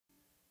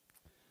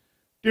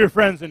Dear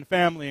friends and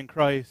family in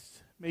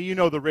Christ, may you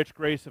know the rich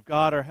grace of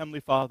God, our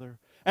Heavenly Father,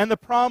 and the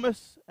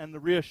promise and the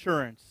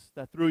reassurance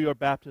that through your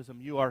baptism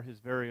you are his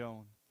very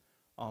own.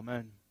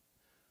 Amen.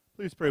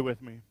 Please pray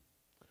with me.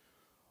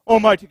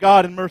 Almighty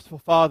God and merciful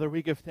Father,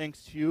 we give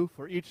thanks to you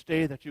for each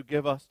day that you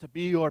give us to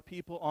be your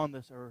people on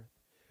this earth.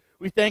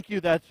 We thank you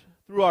that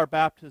through our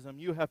baptism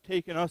you have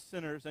taken us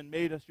sinners and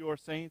made us your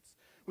saints.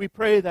 We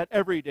pray that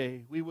every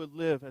day we would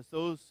live as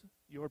those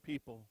your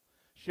people,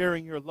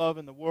 sharing your love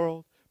in the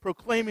world,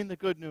 proclaiming the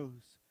good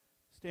news,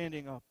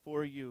 standing up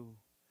for you,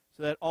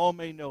 so that all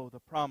may know the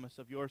promise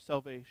of your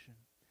salvation.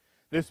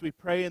 This we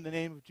pray in the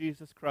name of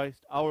Jesus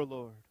Christ, our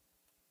Lord.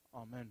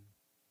 Amen.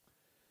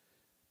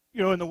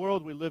 You know, in the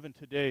world we live in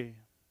today,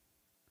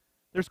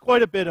 there's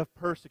quite a bit of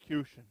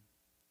persecution.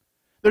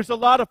 There's a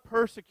lot of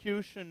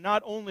persecution,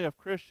 not only of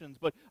Christians,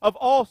 but of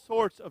all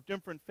sorts of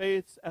different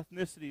faiths,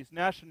 ethnicities,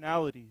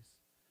 nationalities.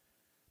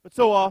 But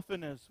so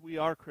often as we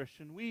are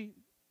Christian, we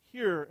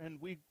hear and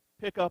we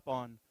pick up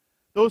on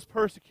those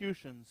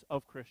persecutions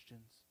of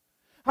Christians.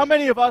 How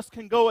many of us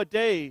can go a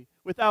day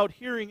without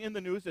hearing in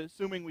the news,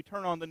 assuming we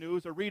turn on the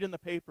news or read in the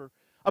paper,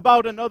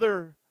 about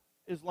another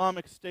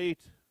Islamic State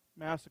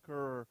massacre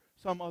or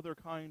some other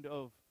kind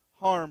of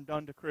harm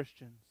done to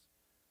Christians?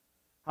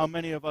 How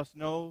many of us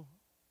know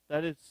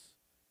that it's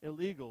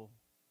illegal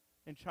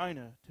in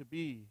China to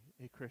be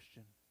a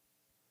Christian?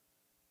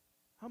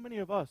 How many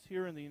of us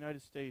here in the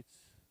United States,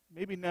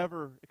 maybe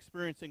never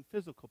experiencing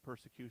physical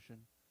persecution,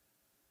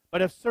 but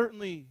have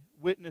certainly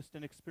witnessed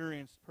and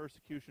experienced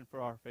persecution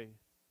for our faith?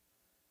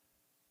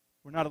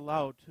 We're not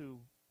allowed to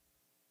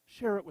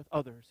share it with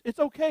others. It's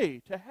okay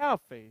to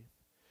have faith,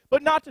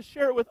 but not to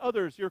share it with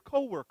others, your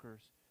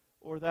coworkers,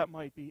 or that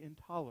might be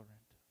intolerant.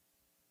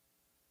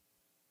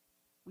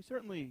 We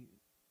certainly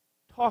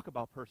talk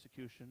about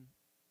persecution.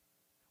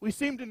 We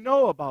seem to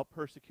know about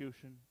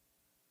persecution,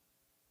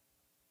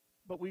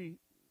 but we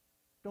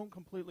don't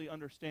completely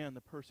understand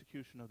the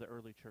persecution of the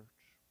early church.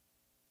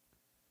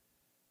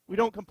 We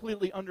don't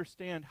completely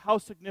understand how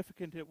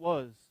significant it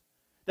was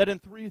that in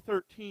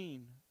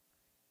 313,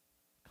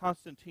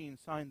 Constantine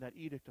signed that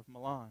Edict of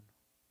Milan.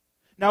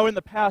 Now, in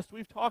the past,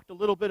 we've talked a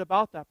little bit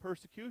about that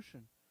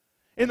persecution.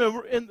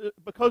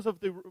 Because of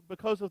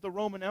the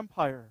Roman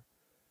Empire,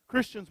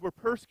 Christians were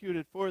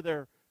persecuted for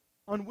their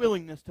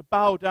unwillingness to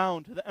bow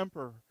down to the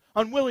emperor,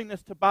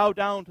 unwillingness to bow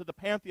down to the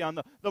pantheon,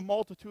 the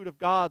multitude of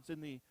gods in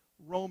the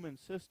Roman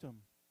system.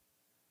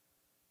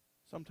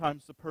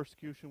 Sometimes the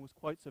persecution was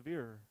quite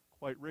severe,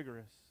 quite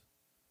rigorous.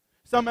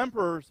 Some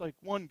emperors, like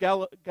one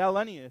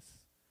Gallienus,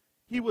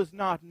 he was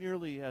not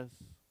nearly as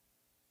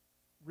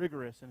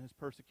rigorous in his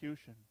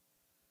persecution.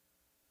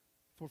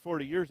 For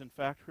 40 years, in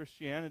fact,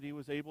 Christianity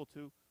was able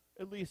to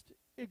at least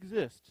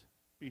exist,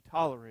 be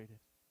tolerated.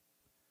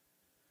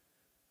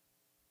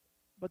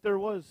 But there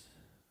was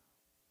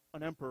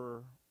an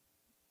emperor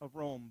of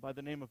Rome by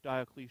the name of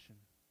Diocletian.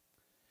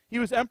 He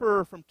was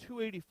emperor from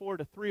 284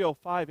 to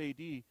 305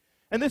 AD.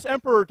 And this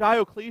emperor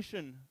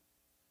Diocletian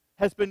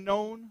has been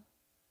known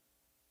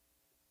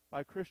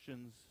by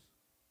Christians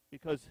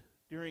because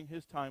during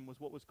his time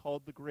was what was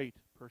called the Great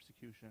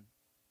Persecution.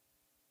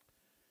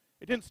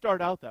 It didn't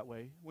start out that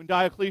way. When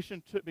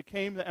Diocletian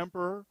became the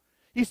emperor,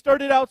 he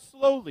started out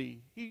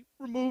slowly. He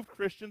removed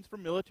Christians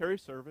from military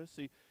service.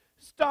 He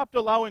stopped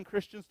allowing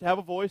Christians to have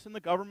a voice in the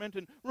government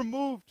and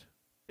removed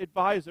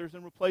advisors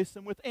and replaced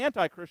them with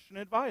anti-Christian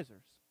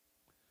advisors.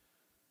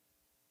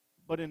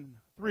 But in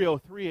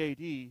 303 AD,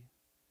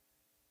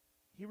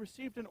 he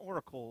received an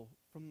oracle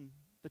from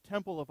the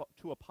temple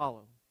to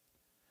Apollo.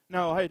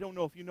 Now, I don't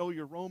know if you know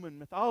your Roman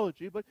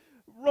mythology, but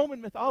Roman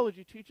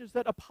mythology teaches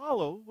that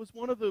Apollo was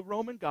one of the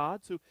Roman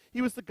gods.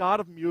 He was the god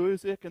of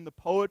music and the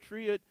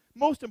poetry.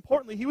 Most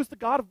importantly, he was the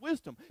god of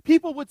wisdom.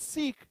 People would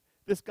seek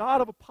this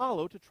god of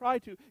Apollo to try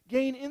to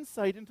gain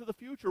insight into the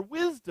future,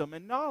 wisdom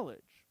and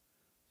knowledge.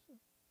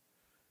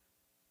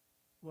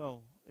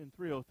 Well, in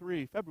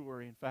 303,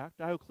 February, in fact,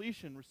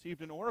 Diocletian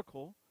received an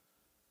oracle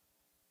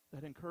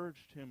that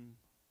encouraged him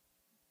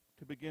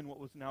to begin what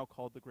was now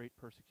called the Great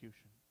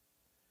Persecution.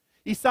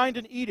 He signed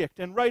an edict,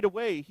 and right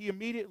away, he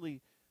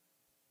immediately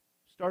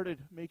started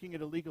making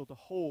it illegal to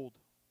hold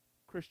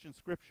Christian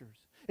scriptures.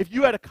 If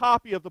you had a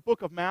copy of the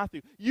book of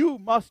Matthew, you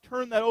must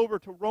turn that over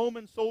to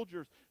Roman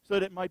soldiers so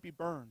that it might be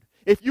burned.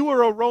 If you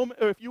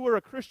were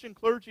a Christian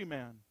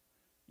clergyman,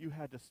 you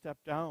had to step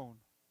down,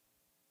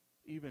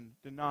 even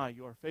deny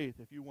your faith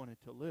if you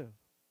wanted to live.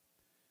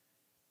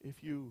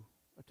 If you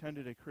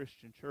attended a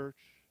Christian church,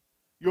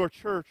 your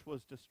church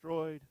was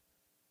destroyed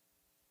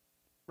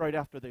right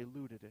after they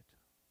looted it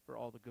for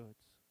all the goods.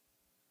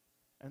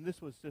 And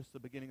this was just the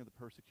beginning of the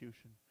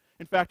persecution.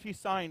 In fact, he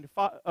signed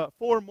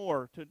four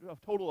more, to a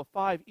total of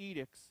 5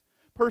 edicts,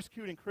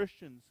 persecuting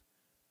Christians,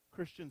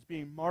 Christians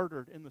being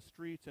martyred in the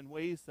streets in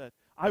ways that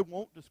I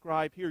won't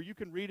describe here. You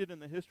can read it in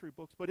the history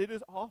books, but it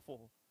is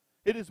awful.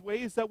 It is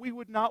ways that we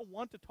would not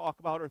want to talk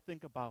about or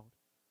think about.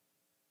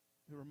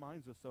 It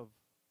reminds us of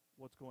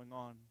what's going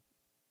on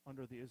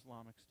under the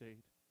Islamic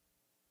State.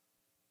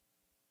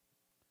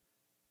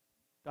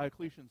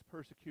 Diocletian's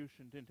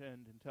persecution didn't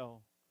end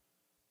until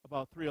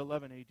about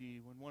 311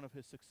 AD, when one of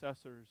his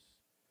successors,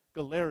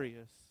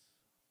 Galerius,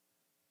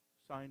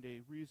 signed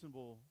a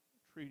reasonable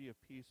treaty of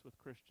peace with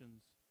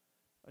Christians,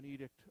 an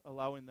edict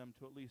allowing them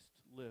to at least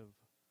live.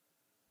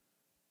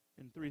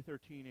 In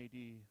 313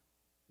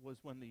 AD was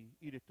when the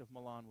Edict of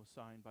Milan was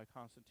signed by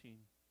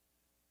Constantine.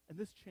 And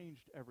this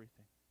changed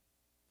everything.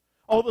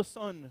 All of a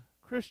sudden,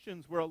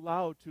 Christians were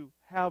allowed to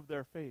have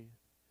their faith.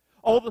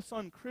 All of a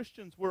sudden,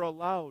 Christians were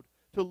allowed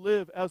to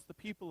live as the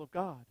people of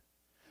God.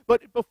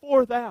 But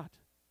before that,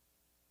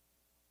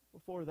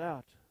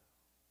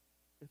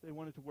 if they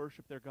wanted to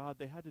worship their God,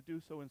 they had to do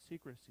so in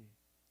secrecy.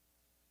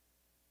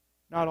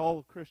 Not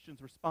all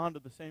Christians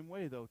responded the same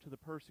way, though, to the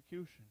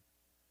persecution.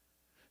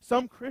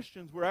 Some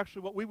Christians were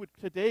actually what we would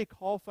today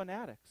call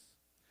fanatics.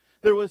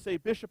 There was a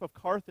bishop of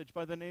Carthage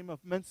by the name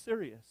of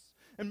Mensurius.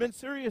 And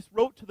Mensurius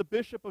wrote to the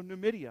bishop of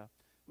Numidia.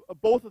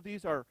 Both of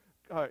these are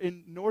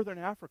in northern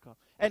Africa.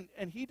 And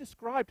he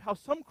described how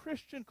some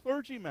Christian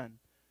clergymen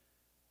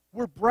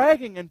were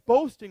bragging and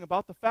boasting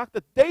about the fact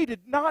that they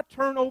did not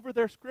turn over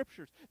their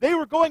scriptures. They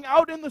were going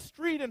out in the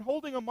street and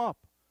holding them up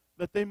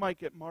that they might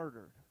get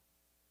martyred.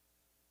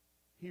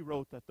 He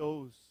wrote that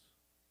those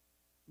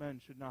men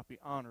should not be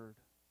honored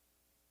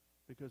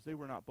because they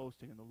were not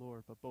boasting in the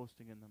Lord, but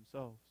boasting in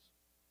themselves.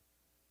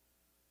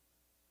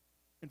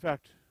 In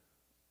fact,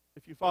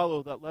 if you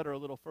follow that letter a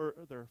little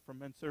further from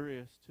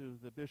Mensurius to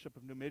the bishop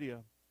of Numidia,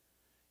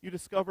 you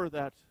discover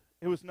that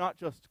it was not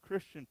just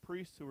Christian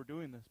priests who were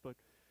doing this, but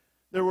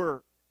there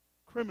were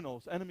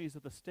criminals, enemies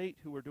of the state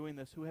who were doing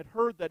this, who had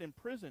heard that in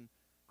prison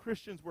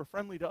Christians were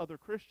friendly to other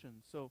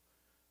Christians. So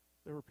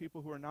there were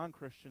people who were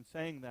non-Christian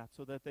saying that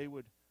so that they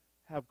would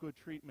have good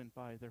treatment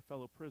by their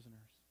fellow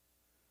prisoners.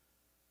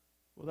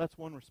 Well, that's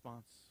one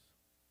response.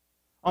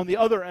 On the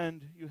other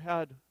end, you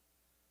had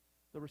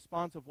the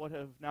response of what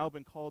have now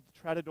been called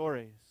the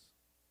traditores.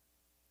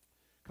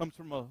 Comes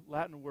from a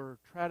Latin word,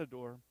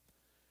 traditor,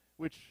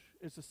 which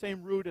is the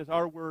same root as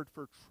our word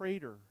for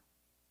traitor,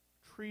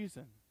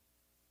 treason.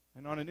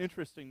 And on an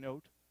interesting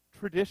note,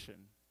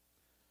 tradition,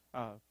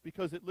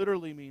 because it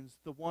literally means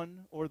the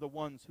one or the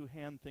ones who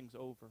hand things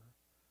over.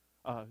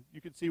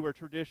 You can see where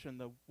tradition,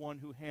 the one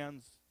who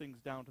hands things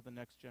down to the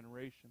next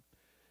generation.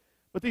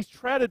 But these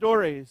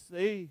traditores,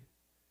 they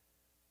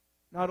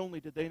not only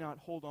did they not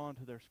hold on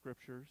to their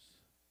scriptures,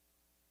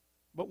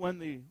 but when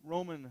the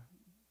Roman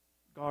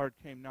guard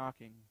came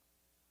knocking,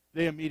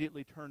 they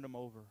immediately turned them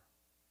over.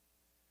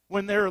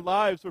 When their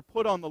lives were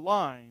put on the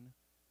line,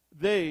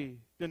 they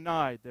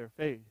denied their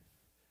faith.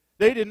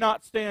 They did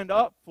not stand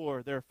up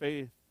for their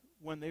faith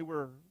when they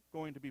were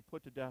going to be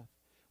put to death,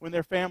 when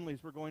their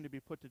families were going to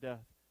be put to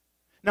death.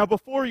 Now,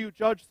 before you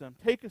judge them,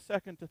 take a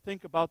second to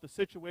think about the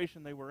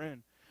situation they were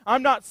in.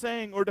 I'm not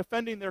saying or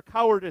defending their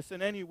cowardice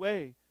in any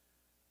way,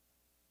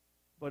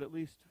 but at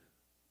least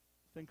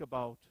think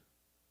about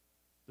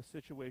the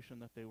situation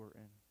that they were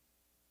in.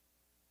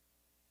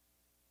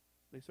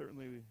 They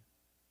certainly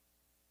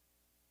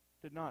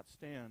did not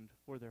stand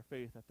for their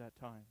faith at that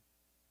time.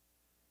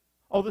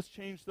 All this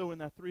changed, though, in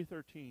that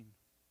 313,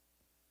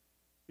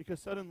 because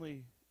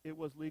suddenly it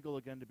was legal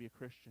again to be a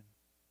Christian.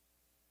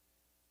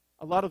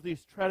 A lot of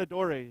these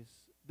traditores,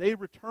 they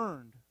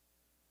returned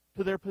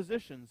to their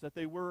positions that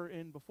they were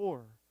in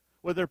before,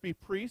 whether it be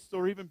priests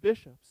or even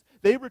bishops.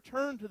 They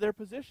returned to their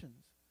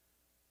positions.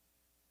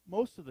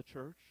 Most of the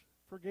church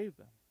forgave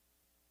them.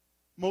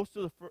 Most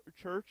of the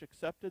church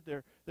accepted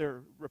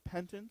their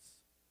repentance.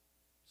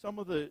 Some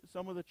of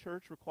the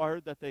church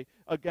required that they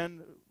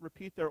again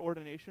repeat their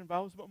ordination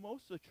vows, but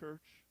most of the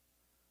church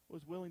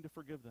was willing to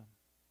forgive them.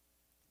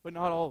 But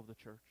not all of the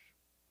church.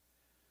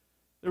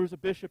 There was a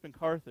bishop in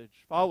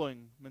Carthage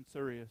following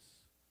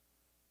Mensurius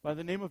by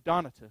the name of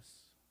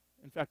Donatus.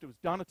 In fact, it was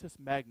Donatus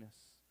Magnus.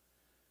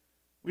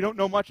 We don't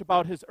know much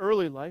about his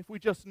early life. We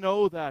just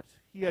know that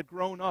he had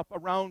grown up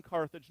around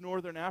Carthage,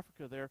 northern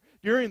Africa there,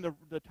 during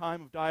the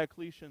time of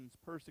Diocletian's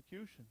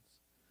persecutions.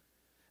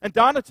 And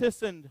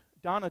Donatus and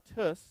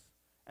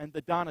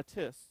the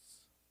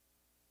Donatists,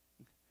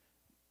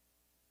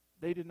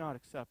 they did not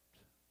accept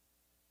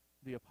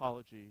the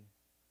apology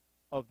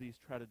of these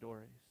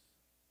traditores.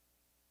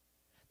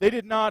 They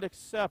did not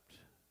accept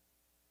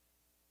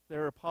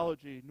their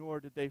apology, nor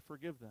did they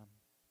forgive them.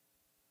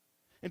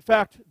 In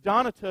fact,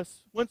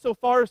 Donatus went so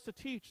far as to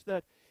teach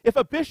that if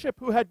a bishop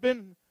who had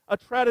been a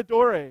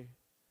traditore,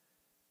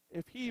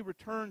 if he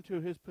returned to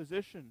his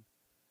position,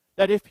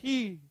 that if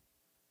he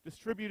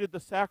distributed the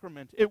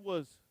sacrament, it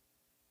was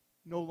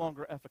no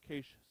longer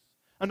efficacious.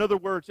 In other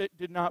words, it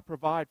did not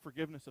provide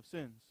forgiveness of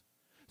sins.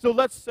 So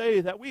let's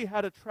say that we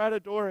had a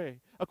traditore,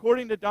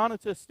 according to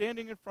Donatus,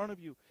 standing in front of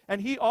you,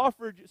 and he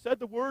said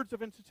the words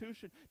of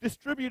institution,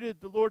 distributed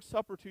the Lord's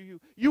Supper to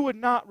you. You would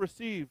not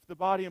receive the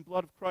body and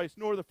blood of Christ,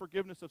 nor the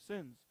forgiveness of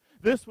sins.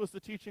 This was the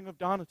teaching of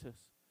Donatus.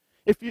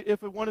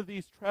 If one of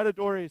these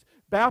traditores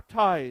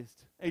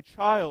baptized a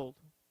child,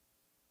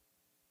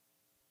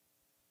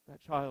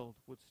 that child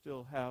would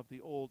still have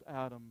the old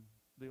Adam,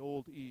 the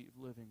old Eve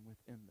living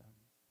within them.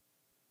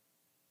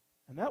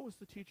 And that was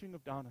the teaching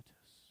of Donatus.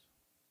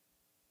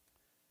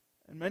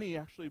 And many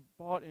actually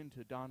bought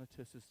into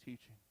Donatus's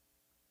teaching.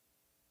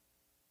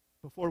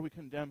 Before we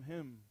condemn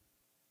him,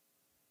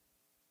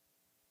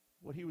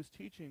 what he was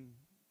teaching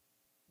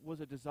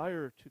was a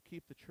desire to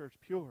keep the church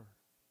pure.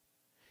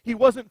 He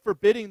wasn't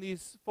forbidding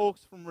these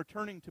folks from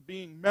returning to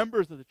being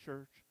members of the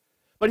church,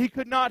 but he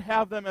could not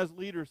have them as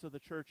leaders of the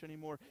church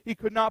anymore. He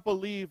could not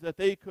believe that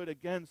they could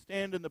again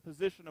stand in the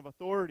position of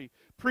authority,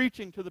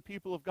 preaching to the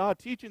people of God,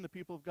 teaching the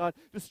people of God,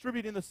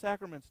 distributing the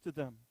sacraments to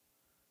them.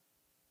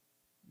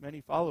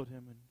 Many followed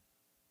him, and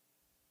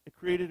it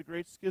created a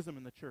great schism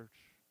in the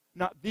church.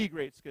 Not the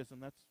great schism,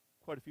 that's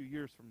quite a few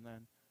years from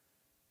then,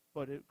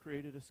 but it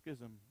created a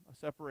schism, a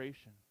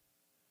separation.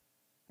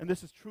 And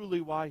this is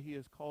truly why he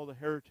is called a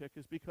heretic,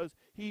 is because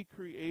he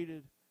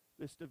created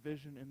this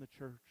division in the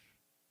church.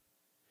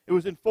 It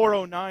was in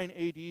 409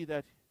 AD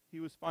that he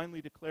was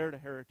finally declared a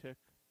heretic.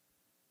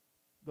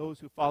 Those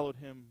who followed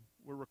him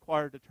were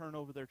required to turn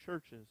over their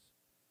churches,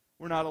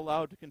 were not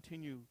allowed to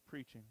continue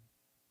preaching.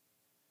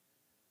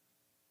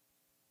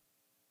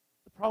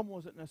 The problem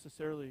wasn't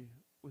necessarily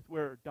with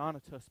where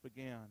Donatus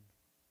began.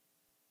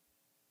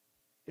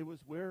 It was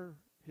where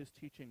his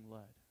teaching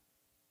led.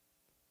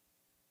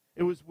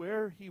 It was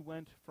where he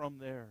went from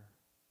there.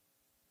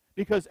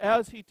 Because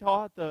as he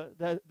taught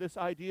this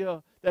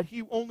idea that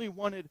he only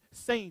wanted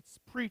saints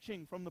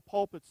preaching from the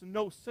pulpits and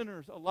no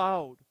sinners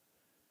allowed,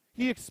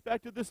 he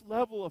expected this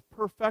level of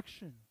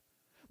perfection.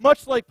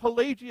 Much like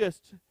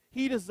Pelagius,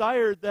 he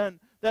desired then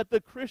that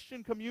the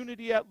Christian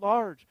community at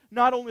large,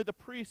 not only the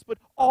priests, but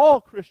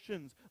all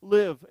Christians,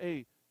 live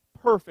a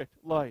perfect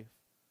life.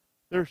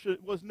 There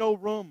was no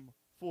room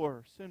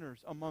for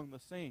sinners among the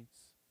saints.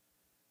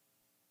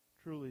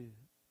 Truly,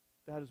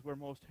 that is where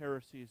most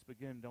heresies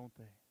begin, don't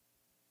they?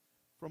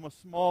 From a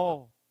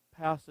small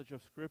passage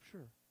of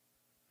Scripture,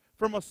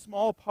 from a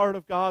small part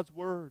of God's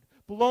Word,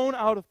 blown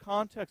out of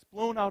context,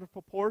 blown out of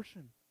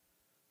proportion.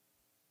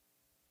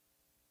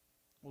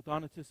 Well,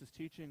 Donatus'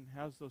 teaching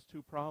has those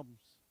two problems.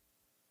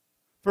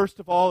 First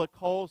of all, it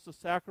calls the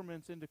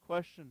sacraments into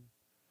question.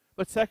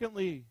 But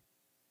secondly,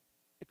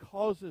 it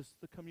causes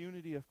the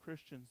community of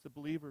Christians, the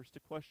believers, to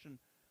question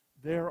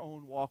their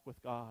own walk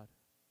with God.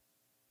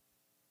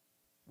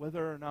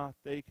 Whether or not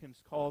they can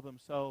call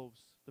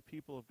themselves the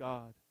people of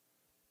God.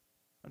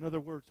 In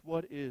other words,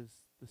 what is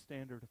the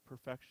standard of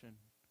perfection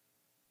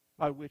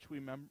by which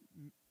we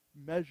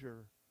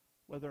measure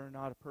whether or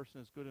not a person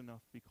is good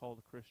enough to be called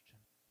a Christian?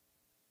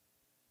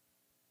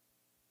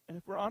 And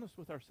if we're honest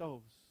with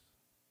ourselves,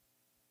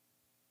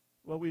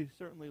 well, we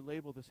certainly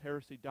label this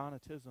heresy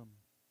Donatism.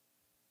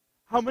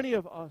 How many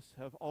of us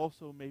have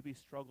also maybe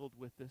struggled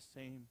with this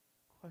same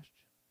question?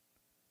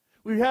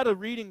 We had a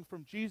reading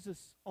from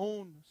Jesus'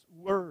 own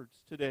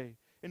words today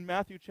in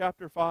Matthew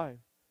chapter 5.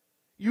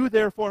 You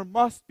therefore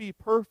must be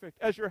perfect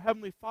as your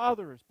heavenly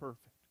Father is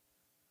perfect.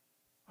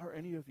 Are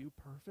any of you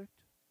perfect?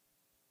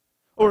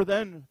 Or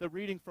then the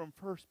reading from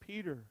 1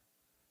 Peter,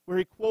 where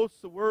he quotes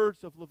the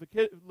words of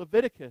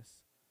Leviticus.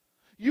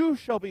 You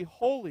shall be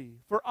holy,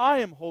 for I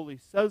am holy,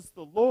 says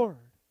the Lord.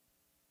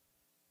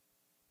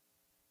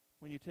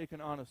 When you take an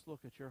honest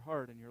look at your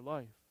heart and your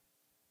life,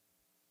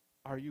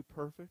 are you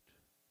perfect?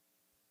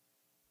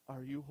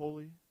 Are you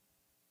holy?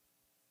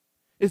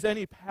 Is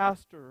any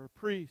pastor or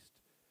priest,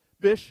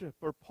 bishop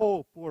or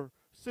pope or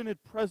synod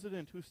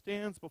president who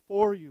stands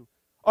before you,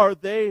 are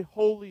they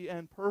holy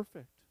and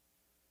perfect?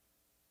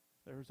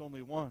 There is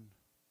only one.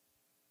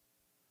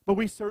 But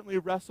we certainly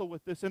wrestle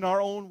with this in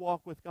our own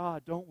walk with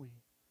God, don't we?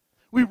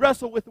 We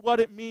wrestle with what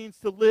it means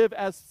to live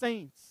as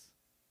saints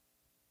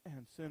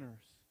and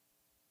sinners.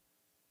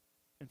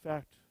 In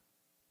fact,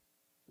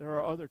 there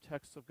are other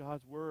texts of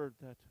God's Word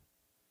that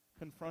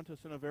confront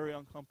us in a very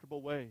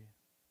uncomfortable way.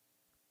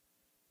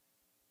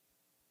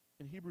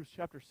 In Hebrews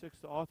chapter 6,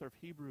 the author of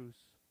Hebrews,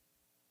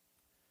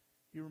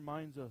 he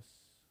reminds us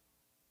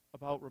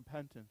about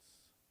repentance.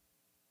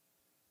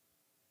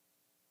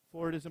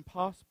 For it is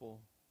impossible,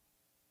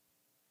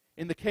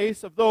 in the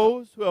case of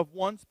those who have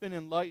once been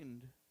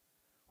enlightened,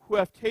 who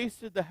have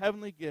tasted the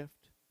heavenly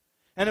gift,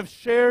 and have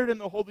shared in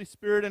the Holy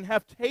Spirit, and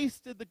have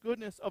tasted the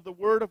goodness of the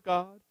Word of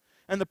God,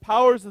 and the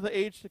powers of the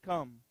age to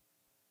come,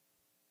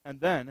 and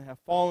then have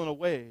fallen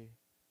away,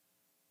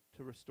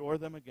 to restore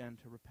them again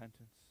to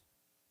repentance.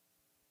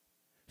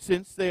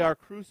 Since they are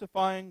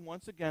crucifying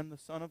once again the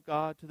Son of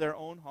God to their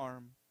own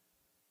harm,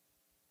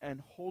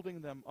 and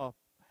holding him up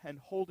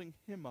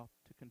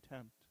to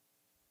contempt.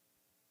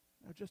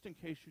 Now, just in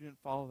case you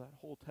didn't follow that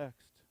whole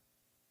text,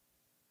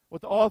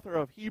 what the author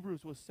of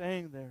Hebrews was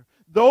saying there,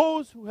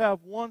 those who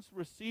have once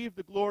received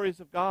the glories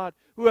of God,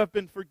 who have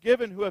been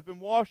forgiven, who have been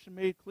washed and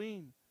made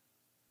clean,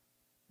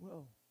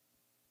 well,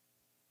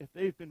 if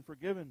they've been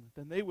forgiven,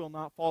 then they will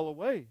not fall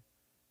away.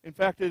 In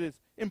fact, it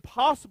is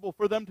impossible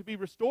for them to be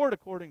restored,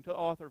 according to the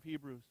author of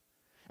Hebrews.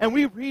 And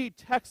we read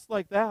texts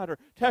like that, or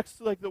texts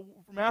like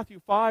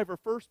Matthew 5 or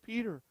 1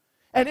 Peter,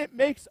 and it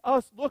makes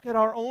us look at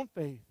our own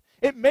faith.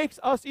 It makes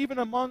us, even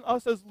among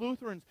us as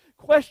Lutherans,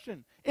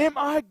 question, am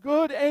I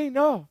good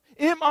enough?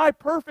 Am I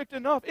perfect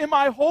enough? Am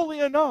I holy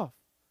enough?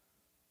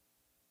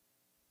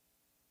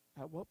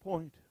 At what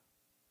point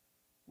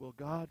will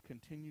God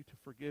continue to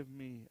forgive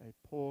me, a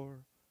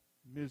poor,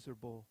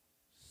 miserable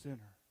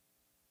sinner?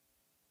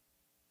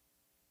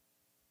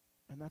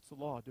 And that's the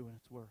law doing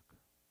its work.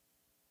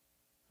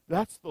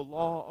 That's the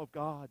law of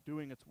God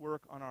doing its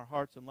work on our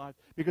hearts and lives,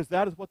 because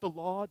that is what the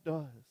law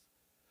does.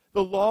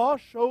 The law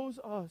shows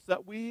us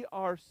that we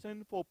are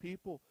sinful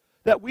people,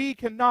 that we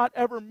cannot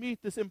ever meet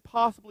this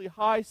impossibly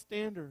high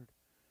standard.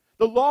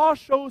 The law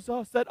shows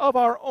us that of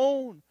our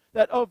own,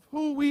 that of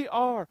who we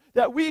are,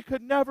 that we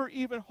could never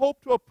even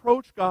hope to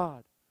approach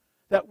God,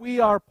 that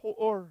we are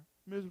poor,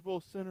 miserable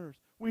sinners.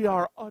 We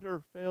are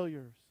utter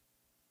failures.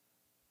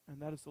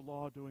 And that is the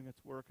law doing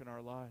its work in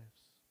our lives.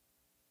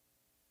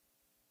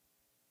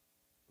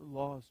 The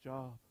law's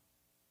job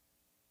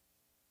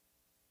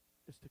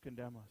is to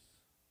condemn us.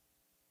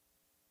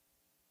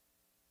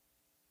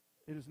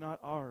 It is not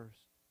ours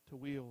to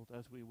wield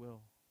as we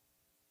will.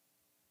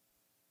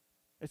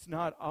 It's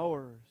not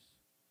ours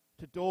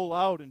to dole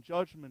out in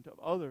judgment of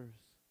others,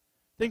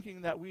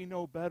 thinking that we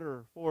know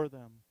better for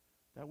them,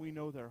 that we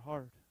know their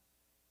heart.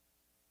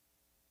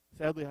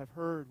 Sadly, I've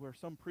heard where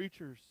some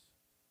preachers,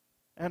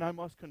 and I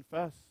must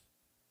confess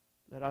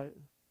that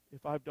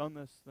if I've done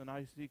this, then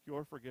I seek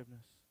your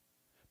forgiveness.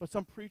 But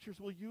some preachers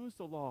will use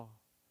the law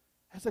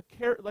as a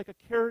carrot, like a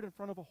carrot in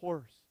front of a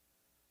horse.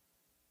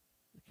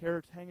 The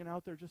carrot's hanging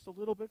out there just a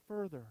little bit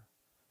further.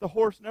 The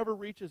horse never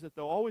reaches it,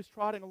 though, always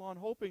trotting along,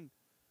 hoping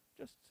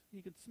just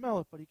he can smell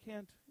it, but he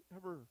can't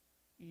ever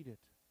eat it.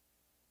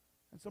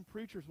 And some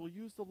preachers will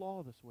use the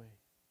law this way.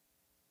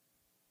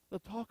 They'll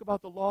talk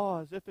about the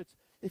law as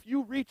if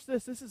you reach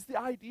this is the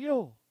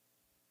ideal.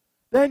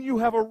 Then you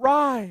have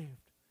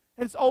arrived.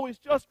 And it's always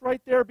just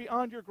right there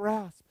beyond your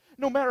grasp.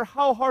 No matter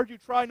how hard you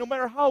try, no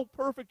matter how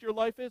perfect your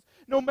life is,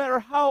 no matter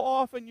how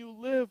often you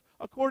live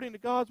according to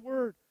God's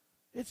word,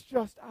 it's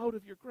just out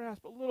of your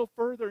grasp a little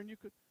further, and you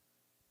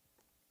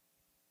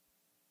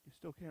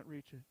still can't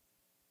reach it.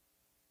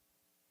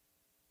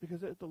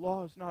 Because the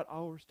law is not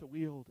ours to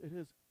wield. It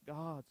is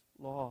God's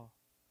law.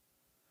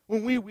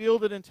 When we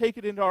wield it and take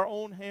it into our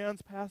own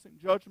hands, passing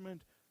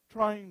judgment,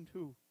 trying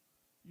to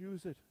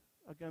use it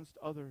against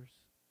others,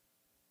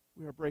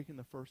 we are breaking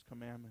the first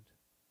commandment.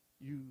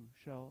 You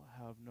shall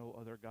have no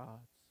other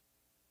gods.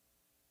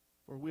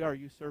 For we are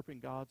usurping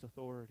God's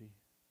authority.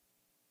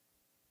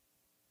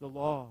 The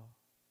law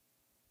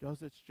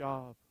does its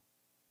job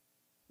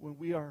when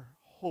we are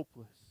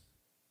hopeless,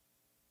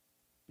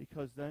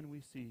 because then we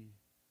see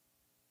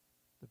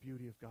the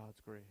beauty of God's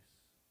grace.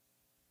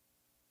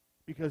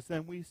 Because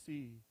then we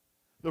see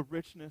the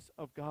richness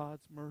of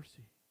God's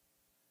mercy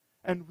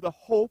and the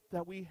hope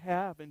that we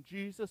have in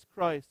Jesus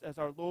Christ as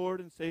our Lord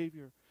and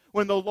Savior.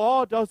 When the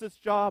law does its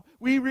job,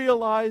 we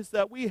realize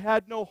that we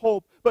had no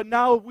hope, but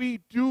now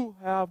we do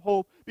have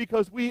hope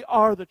because we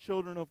are the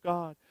children of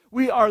God.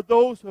 We are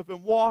those who have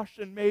been washed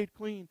and made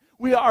clean.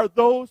 We are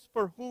those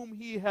for whom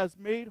He has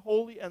made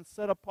holy and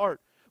set apart.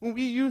 When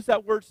we use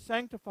that word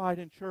sanctified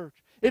in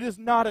church, it is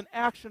not an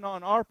action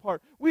on our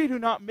part. We do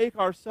not make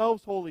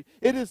ourselves holy.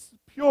 It is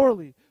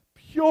purely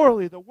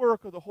the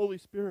work of the Holy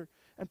Spirit.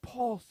 And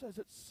Paul says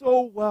it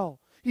so well.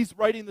 He's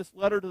writing this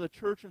letter to the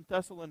church in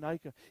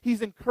Thessalonica.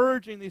 He's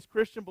encouraging these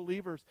Christian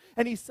believers,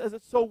 and he says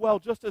it so well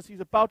just as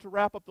he's about to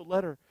wrap up the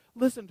letter.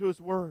 Listen to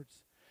his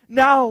words.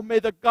 Now may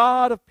the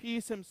God of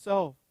peace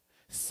Himself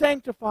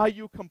sanctify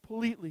you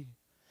completely,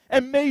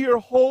 and may your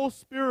whole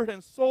spirit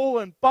and soul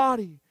and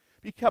body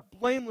be kept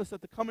blameless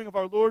at the coming of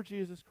our Lord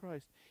Jesus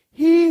Christ.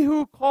 He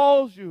who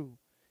calls you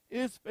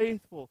is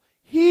faithful.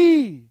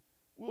 He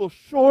will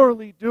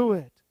surely do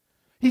it.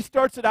 He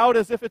starts it out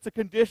as if it's a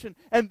condition,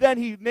 and then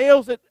he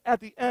nails it at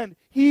the end.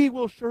 He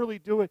will surely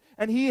do it,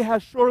 and He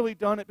has surely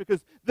done it,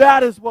 because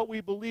that is what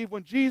we believe.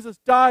 When Jesus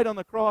died on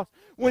the cross,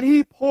 when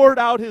He poured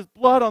out His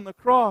blood on the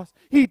cross,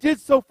 He did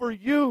so for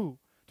you,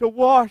 to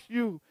wash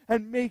you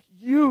and make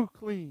you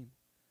clean.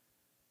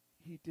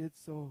 He did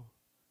so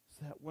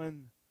that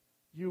when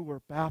you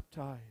were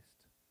baptized,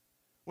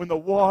 when the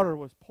water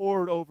was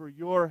poured over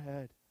your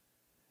head,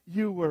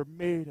 you were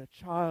made a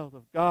child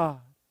of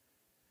God.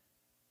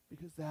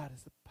 Because that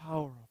is the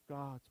power of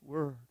God's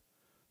Word.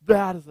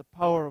 That is the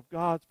power of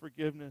God's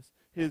forgiveness,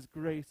 His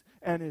grace,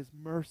 and His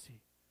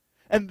mercy.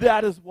 And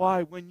that is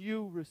why when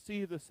you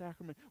receive the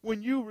sacrament,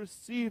 when you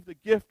receive the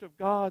gift of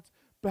God's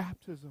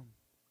baptism,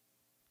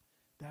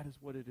 that is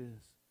what it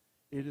is.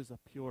 It is a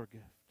pure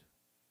gift.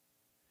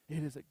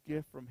 It is a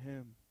gift from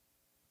Him.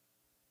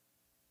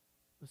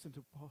 Listen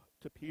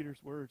to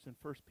Peter's words in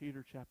 1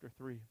 Peter chapter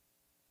 3.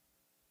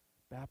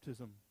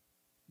 Baptism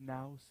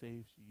now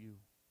saves you.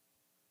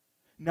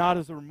 Not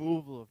as a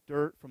removal of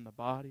dirt from the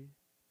body,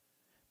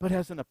 but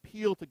as an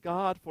appeal to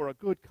God for a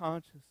good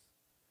conscience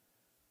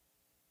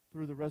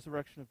through the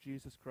resurrection of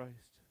Jesus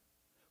Christ,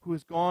 who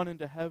has gone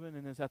into heaven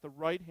and is at the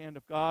right hand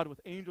of God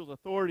with angels,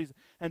 authorities,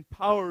 and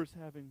powers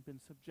having been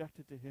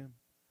subjected to Him.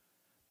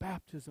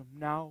 Baptism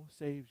now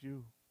saves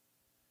you.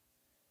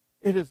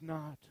 It is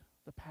not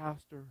the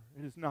pastor.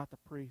 It is not the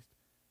priest.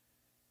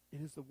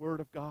 It is the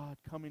Word of God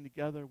coming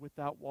together with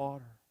that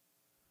water.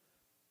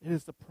 It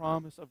is the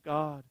promise of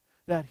God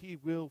that He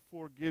will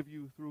forgive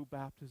you through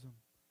baptism.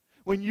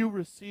 when you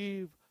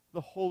receive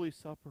the Holy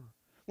Supper,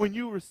 when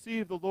you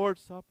receive the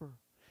Lord's Supper,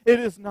 it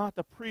is not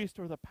the priest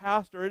or the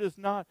pastor. It is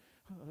not,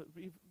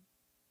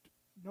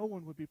 no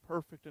one would be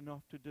perfect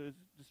enough to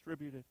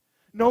distribute it.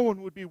 No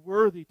one would be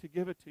worthy to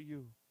give it to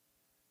you.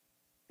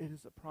 It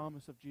is a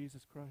promise of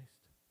Jesus Christ.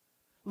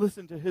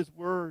 Listen to his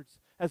words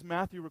as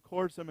Matthew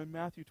records them in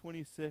Matthew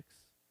 26.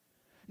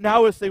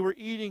 Now as they were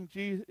eating,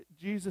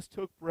 Jesus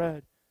took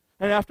bread,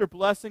 and after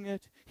blessing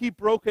it, he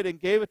broke it and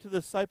gave it to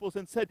the disciples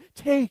and said,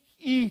 "Take,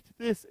 eat,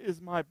 this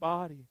is my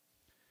body."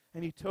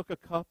 And he took a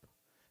cup,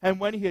 and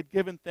when he had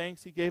given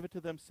thanks, he gave it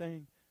to them,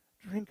 saying,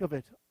 "Drink of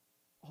it,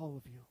 all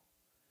of you.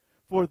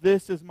 For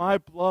this is my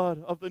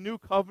blood of the new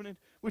covenant,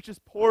 which is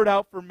poured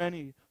out for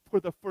many for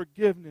the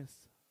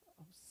forgiveness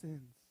of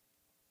sins."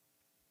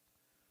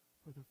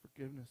 For the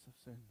forgiveness of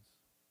sins.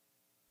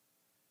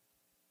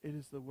 It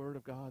is the Word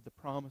of God, the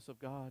promise of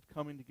God,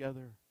 coming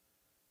together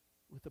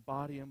with the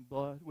body and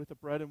blood, with the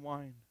bread and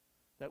wine,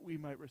 that we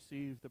might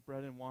receive the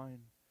bread and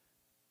wine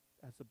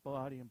as the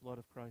body and blood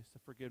of Christ, the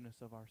forgiveness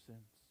of our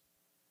sins.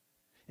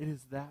 It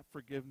is that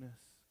forgiveness.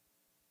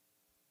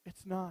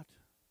 It's not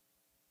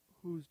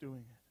who's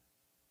doing it,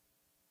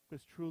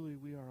 because truly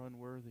we are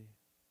unworthy.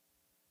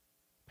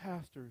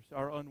 Pastors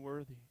are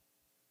unworthy.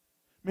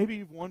 Maybe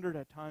you've wondered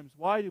at times,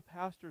 why do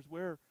pastors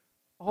wear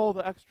all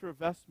the extra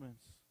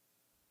vestments?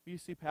 You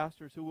see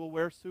pastors who will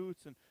wear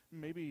suits and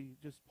maybe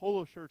just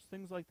polo shirts,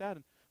 things like that.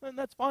 And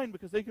that's fine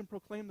because they can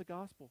proclaim the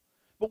gospel.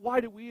 But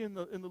why do we in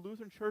the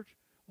Lutheran church,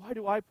 why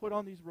do I put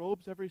on these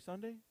robes every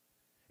Sunday?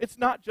 It's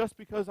not just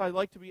because I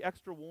like to be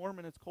extra warm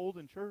and it's cold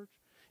in church.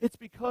 It's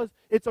because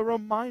it's a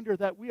reminder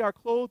that we are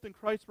clothed in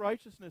Christ's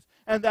righteousness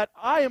and that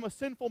I am a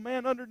sinful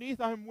man underneath.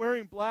 I'm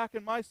wearing black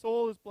and my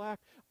soul is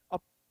black,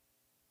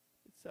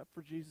 except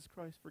for Jesus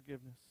Christ's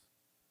forgiveness.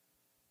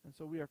 And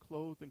so we are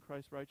clothed in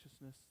Christ's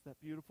righteousness, that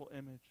beautiful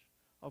image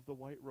of the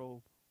white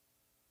robe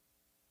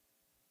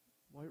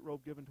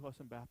given to us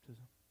in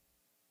baptism.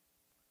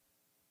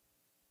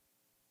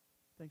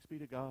 Thanks be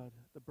to God,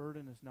 the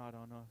burden is not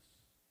on us,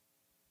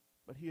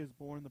 but he has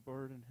borne the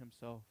burden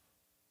himself.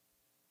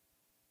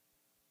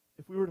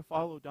 If we were to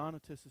follow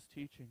Donatus'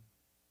 teaching,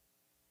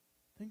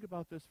 think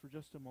about this for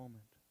just a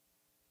moment.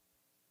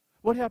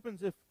 What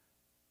happens if,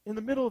 in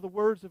the middle of the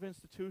words of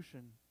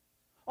institution,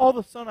 all of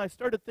a sudden I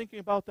started thinking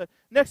about that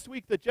next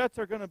week the Jets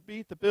are going to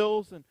beat the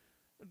Bills, and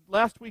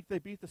last week they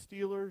beat the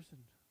Steelers,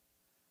 and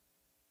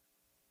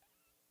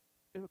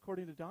if,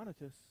 according to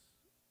Donatus,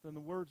 then the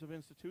words of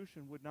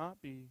institution would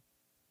not be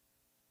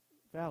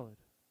valid.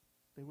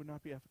 They would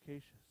not be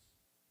efficacious.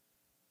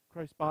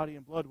 Christ's body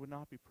and blood would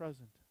not be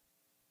present.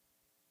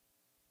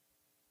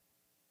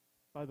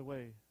 By the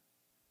way,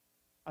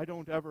 I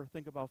don't ever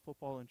think about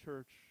football in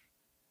church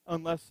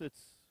unless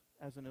it's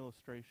as an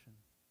illustration.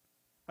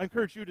 I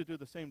encourage you to do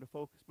the same to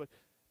focus, but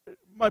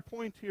my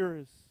point here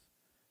is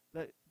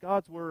that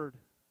God's Word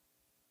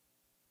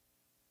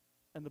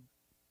and the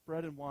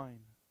bread and wine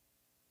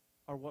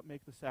are what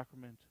make the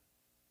sacrament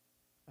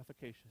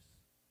efficacious.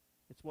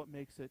 It's what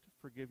makes it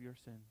forgive your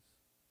sins.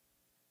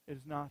 It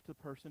is not the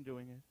person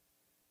doing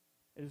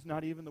it. It is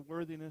not even the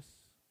worthiness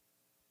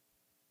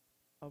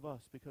of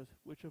us, because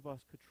which of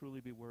us could truly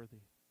be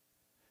worthy?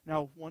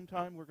 Now, one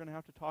time we're going to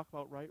have to talk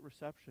about right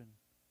reception.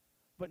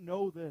 But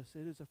know this,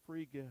 it is a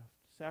free gift.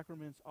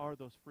 Sacraments are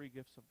those free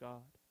gifts of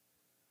God.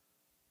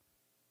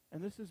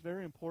 And this is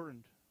very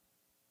important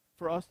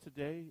for us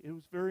today. It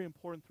was very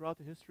important throughout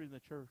the history of the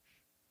church.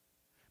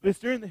 But it's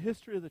during the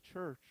history of the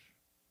church,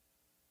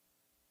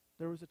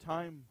 there was a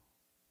time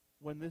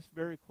when this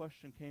very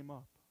question came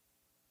up.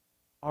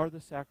 Are the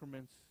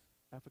sacraments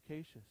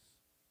efficacious?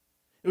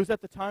 It was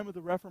at the time of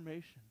the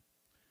Reformation,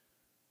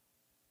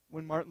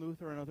 when Martin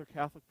Luther and other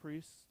Catholic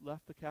priests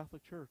left the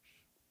Catholic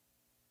Church.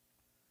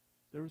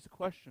 There was a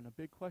question, a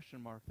big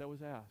question mark that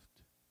was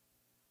asked.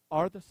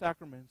 Are the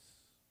sacraments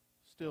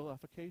still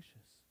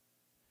efficacious?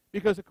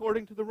 Because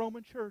according to the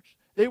Roman Church,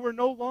 they were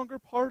no longer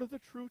part of the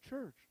true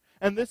church.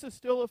 And this is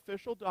still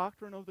official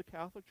doctrine of the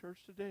Catholic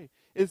Church today,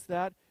 is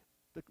that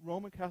the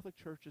Roman Catholic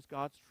Church is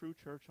God's true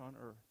church on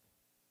earth.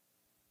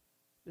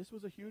 This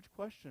was a huge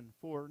question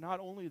for not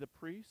only the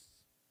priests,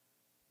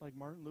 like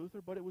Martin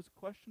Luther, but it was a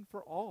question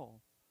for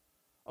all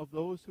of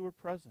those who were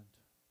present,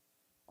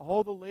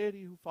 all the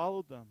laity who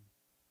followed them.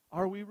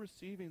 Are we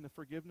receiving the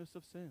forgiveness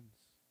of sins?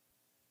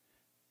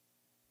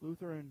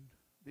 Luther and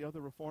the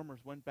other reformers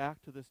went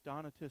back to this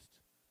Donatist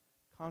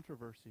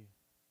controversy,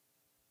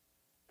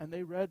 and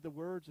they read the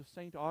words of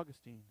St.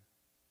 Augustine.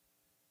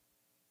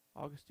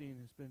 Augustine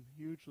has been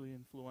hugely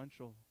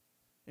influential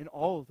in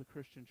all of the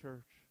Christian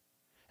church.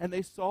 And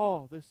they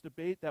saw this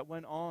debate that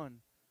went on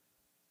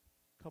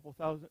about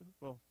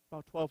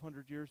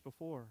 1,200 years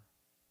before.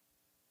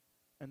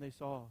 And they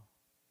saw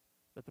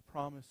that the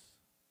promise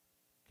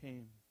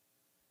came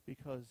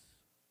because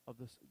of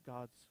this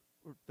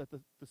that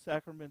the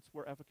sacraments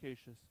were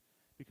efficacious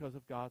because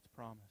of God's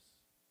promise.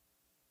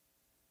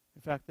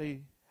 In fact,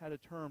 they had a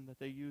term that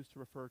they used to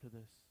refer to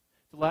this.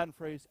 It's a Latin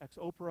phrase, ex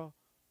opere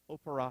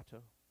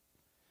operato.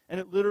 And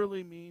it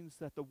literally means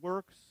that the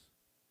works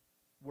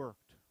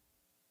worked.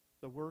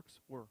 the works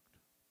worked,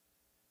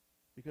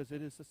 because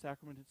it is the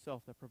sacrament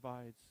itself that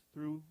provides,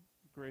 through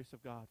the grace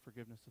of God,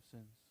 forgiveness of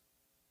sins.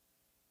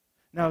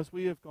 Now, as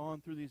we have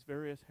gone through these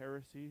various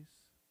heresies,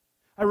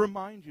 I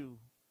remind you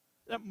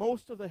that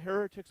most of the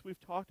heretics we've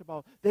talked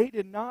about, they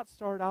did not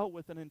start out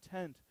with an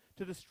intent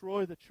to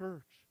destroy the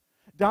church.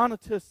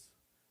 Donatus,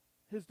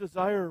 his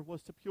desire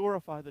was to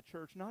purify the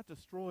church, not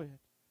destroy it.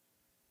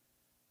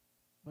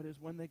 But it's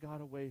when they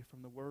got away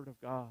from the Word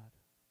of God,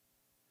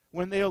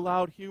 when they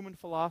allowed human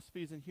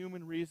philosophies and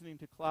human reasoning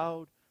to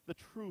cloud the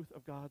truth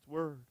of God's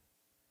Word.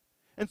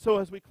 And so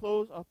as we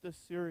close up this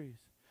series,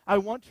 I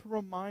want to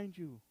remind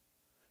you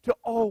to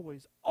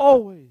always,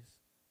 always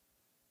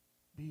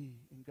be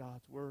in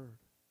God's Word,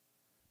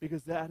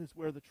 because that is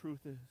where the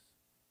truth is.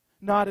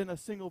 Not in a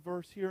single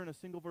verse here and a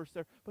single verse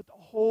there, but the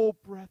whole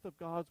breadth of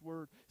God's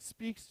Word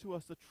speaks to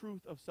us the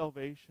truth of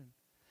salvation.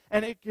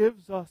 And it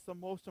gives us the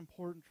most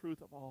important truth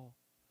of all,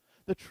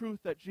 the truth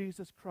that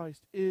Jesus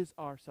Christ is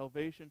our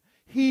salvation.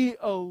 He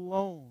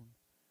alone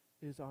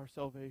is our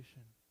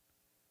salvation.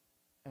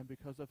 And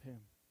because of Him,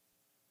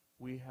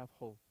 we have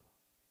hope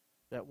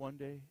that one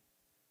day,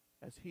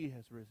 as He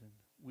has risen,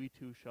 we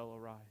too shall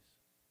arise.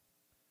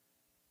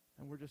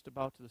 And we're just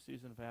about to the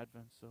season of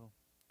Advent, so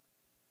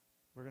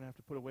we're going to have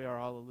to put away our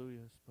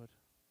alleluias, but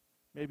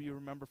maybe you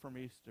remember from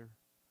Easter,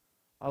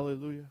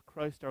 Alleluia,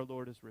 Christ our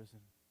Lord is risen.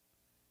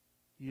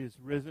 He is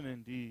risen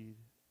indeed.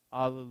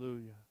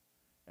 Alleluia.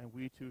 And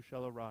we too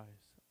shall arise.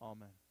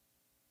 Amen.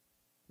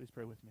 Please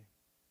pray with me.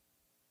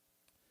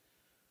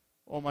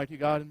 Almighty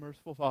God and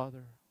merciful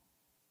Father,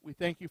 we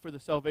thank you for the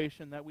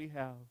salvation that we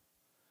have,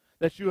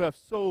 that you have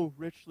so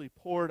richly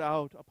poured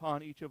out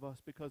upon each of us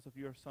because of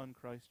your Son,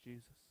 Christ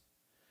Jesus.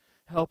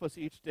 Help us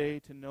each day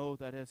to know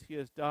that as He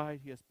has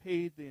died, He has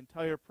paid the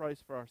entire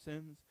price for our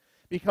sins.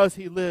 Because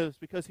He lives,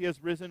 because He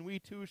has risen, we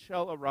too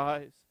shall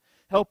arise.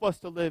 Help us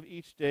to live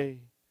each day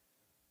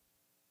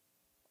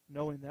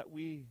knowing that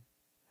we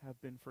have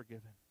been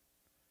forgiven,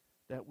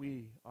 that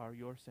we are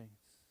your saints.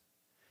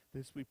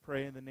 This we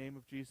pray in the name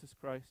of Jesus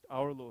Christ,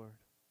 our Lord.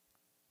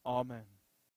 Amen.